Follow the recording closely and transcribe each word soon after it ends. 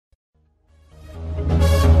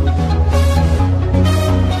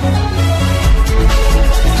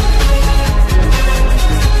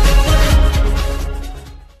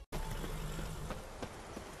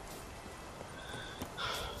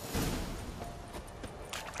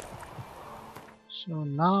So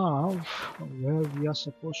now, where we are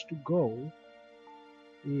supposed to go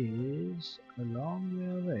is a long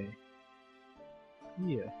way away.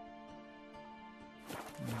 Here.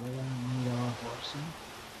 And then I need our horsey.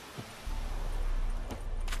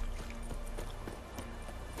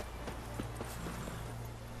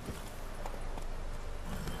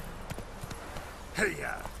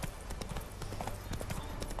 Hey-ya!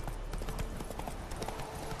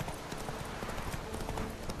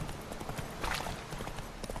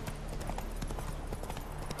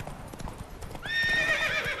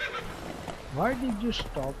 Why did you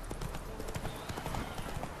stop?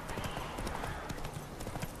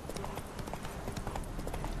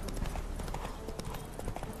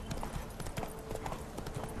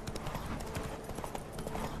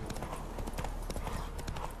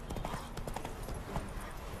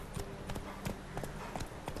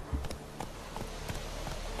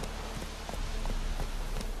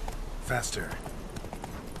 Faster.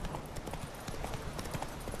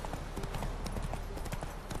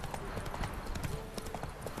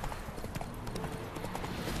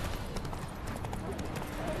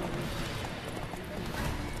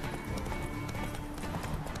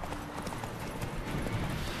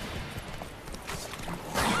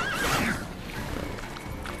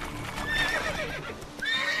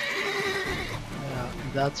 Yeah,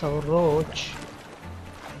 that's our roach.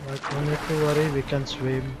 But no need to worry, we can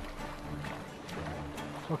swim.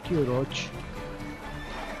 Fuck you, roach.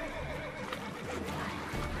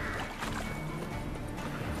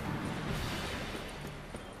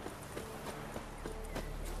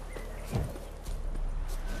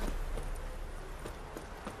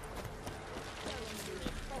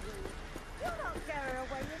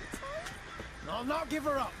 I'll not give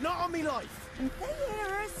her up, not on me life. If they hear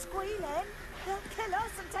her squealing, they'll kill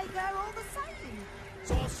us and take her all the same.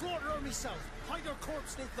 So I'll slaughter her myself, hide her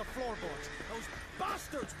corpse beneath the floorboards. Those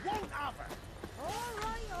bastards won't have her. All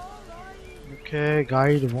right. Okay,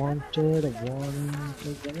 guide wanted, a warning,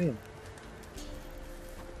 take them in.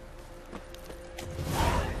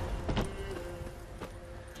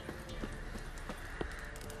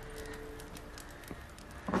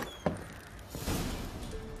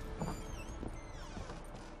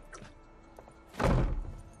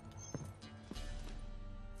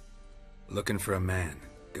 Looking for a man.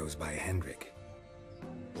 Goes by Hendrik.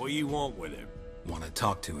 What do you want with him? Want to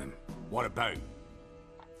talk to him. What about?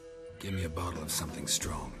 Give me a bottle of something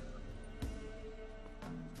strong.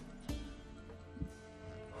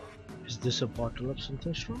 Is this a bottle of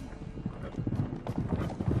something strong?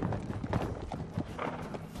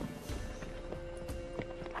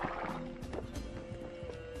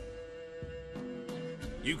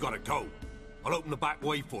 You gotta go. I'll open the back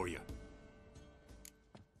way for you.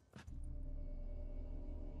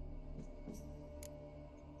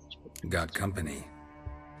 Got company.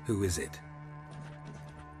 Who is it?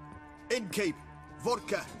 Innkeep,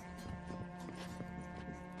 vodka.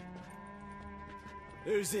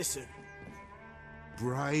 Who's this?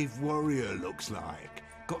 Brave warrior, looks like.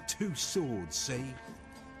 Got 2 swords, see?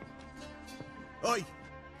 Oi,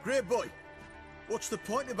 grey boy. What's the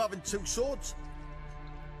point of having 2 swords?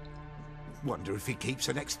 Wonder if he keeps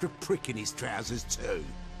an extra prick in his trousers too.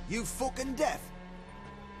 You fucking deaf?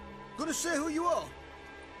 Gonna say who you are?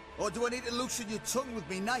 Or do I need to loosen your tongue with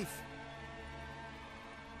me knife?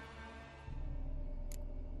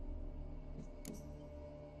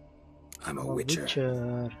 I'm a A witcher.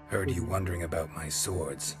 witcher. Heard you wondering about my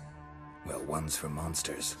swords. Well, one's for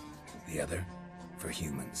monsters, the other for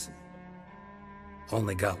humans.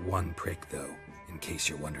 Only got 1 prick though, in case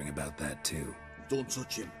you're wondering about that too. Don't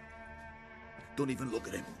touch him. Don't even look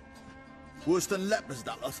at him. Worse than lepers,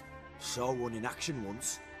 that lot. Saw one in action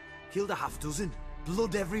once. Killed a half-dozen.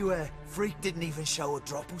 Blood everywhere. Freak didn't even show a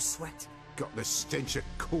drop of sweat. Got the stench of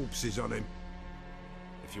corpses on him.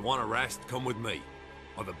 If you want a rest, come with me.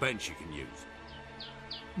 Or the bench you can use.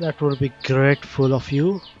 That would be grateful of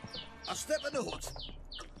you. I step in the hut,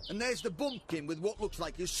 and there's the bumpkin with what looks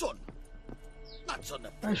like his son. That's on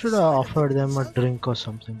the I should have offered them a drink or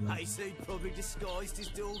something I like say probably disguised his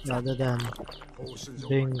daughter. that, rather than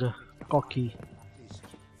being cocky.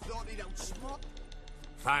 Thought he'd outsmart.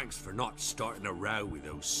 Thanks for not starting a row with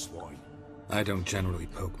those swine. I don't generally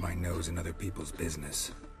poke my nose in other people's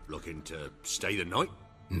business. Looking to stay the night?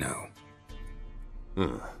 No.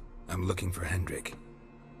 I'm looking for Hendrik.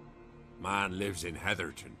 Man lives in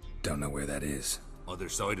Heatherton, Don't know where that is. other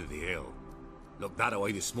side of the hill. Looked that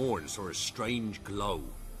away this morning, saw a strange glow.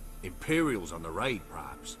 Imperials on the raid,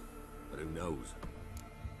 perhaps. But who knows?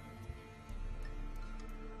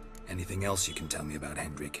 Anything else you can tell me about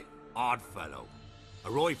Hendrik? Odd fellow.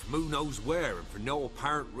 Arrived from who knows where and for no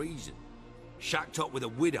apparent reason. shacked up with a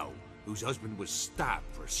widow whose husband was stabbed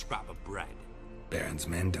for a scrap of bread. Baron's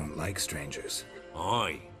men don't like strangers.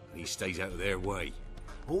 Aye, and he stays out of their way.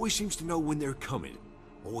 Always seems to know when they're coming.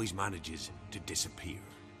 Always manages to disappear.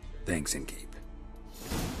 Thanks, Innkeep.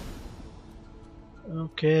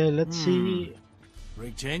 Okay, let's see.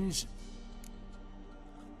 Right, tens?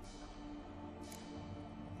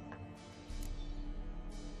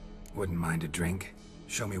 Wouldn't mind a drink?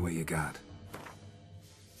 Show me what you got.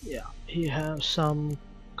 Yeah, he has some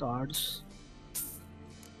cards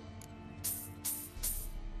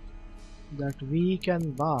that we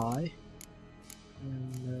can buy,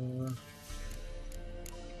 and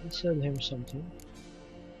let's sell him something.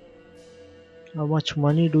 How much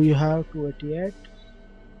money do you have? 288.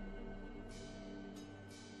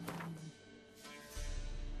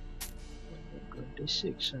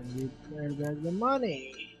 26, and we add back the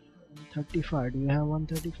money. 135. Do you have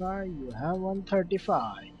 135? You have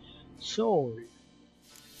 135. Sold.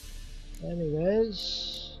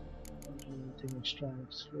 Anyways, anything extra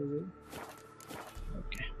exclusive.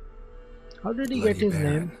 Okay. How did he Bloody get his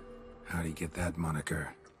Baron. name? How'd he get that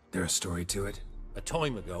moniker? There a story to it? A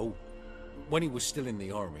time ago, when he was still in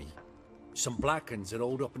the army, some Blackens had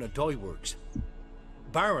holed up in a dye works.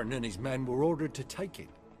 Baron and his men were ordered to take it.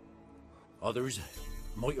 Others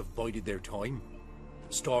might have bided their time,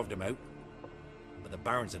 starved him out, but the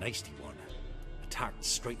Baron's an hasty one, attacked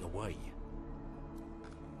straight away.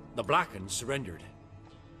 The Blackens surrendered.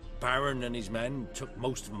 Baron and his men took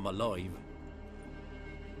most of them alive,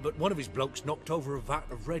 but one of his blokes knocked over a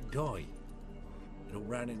vat of red dye. It all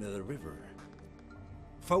ran into the river.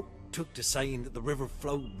 Folk took to saying that the river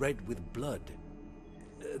flowed red with blood,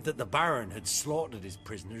 that the Baron had slaughtered his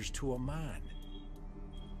prisoners to a man.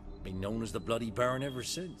 Been known as the Bloody Baron ever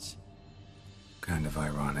since. Kind of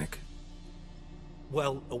ironic.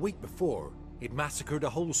 Well, a week before, he'd massacred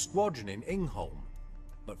a whole squadron in Ingholm,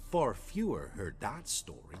 but far fewer heard that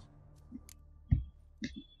story.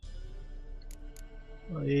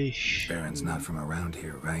 Eesh. Baron's not from around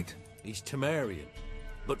here, right? He's Temerian,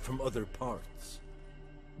 but from other parts.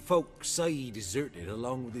 Folk say he deserted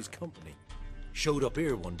along with his company. Showed up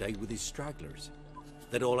here one day with his stragglers.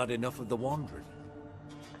 They'd all had enough of the wandering.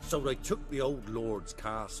 So they took the old lord's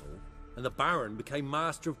castle, and the Baron became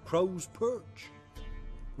master of Crow's Perch.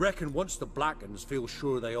 Reckon once the Blackens feel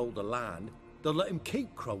sure they hold the land, they'll let him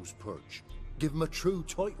keep Crow's Perch, give him a true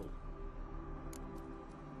title.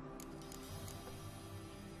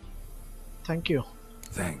 Thank you.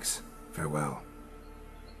 Thanks. Farewell.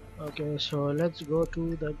 Okay, so let's go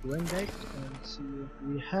to the Gwen deck and see what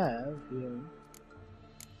we have here.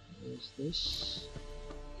 Is this,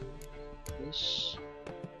 this,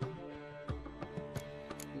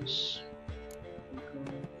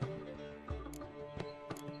 okay.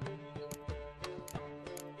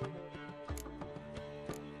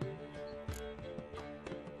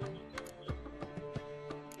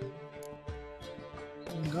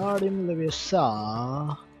 Guardian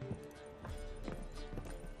Leviosa.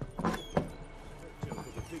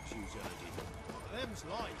 Them's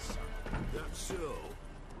lights. That's so.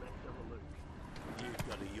 Let's have a look. You've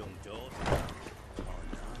got a young daughter. Oh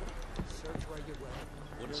no. Search where you will.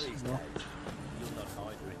 One of these days, you'll not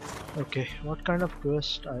find her in. Okay, what kind of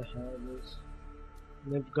quest I have is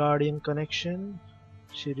Nilfgaardian Connection,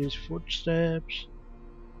 Series Footsteps,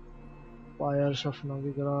 Fires of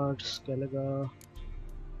Novigrad, Skellige,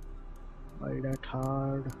 Wild at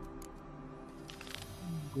Hard,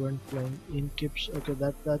 Gwent playing Inkeeps. Okay,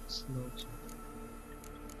 that's no.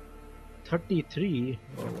 33.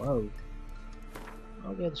 Oh wow.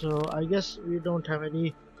 Okay, so I guess we don't have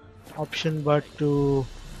any option but to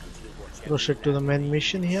proceed to the main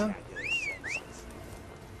mission here. Not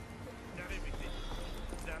everything.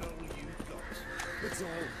 Is that all you've got? It's all.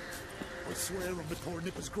 I swear on the poor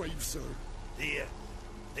nipper's grave, sir. Here.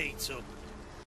 Eat some.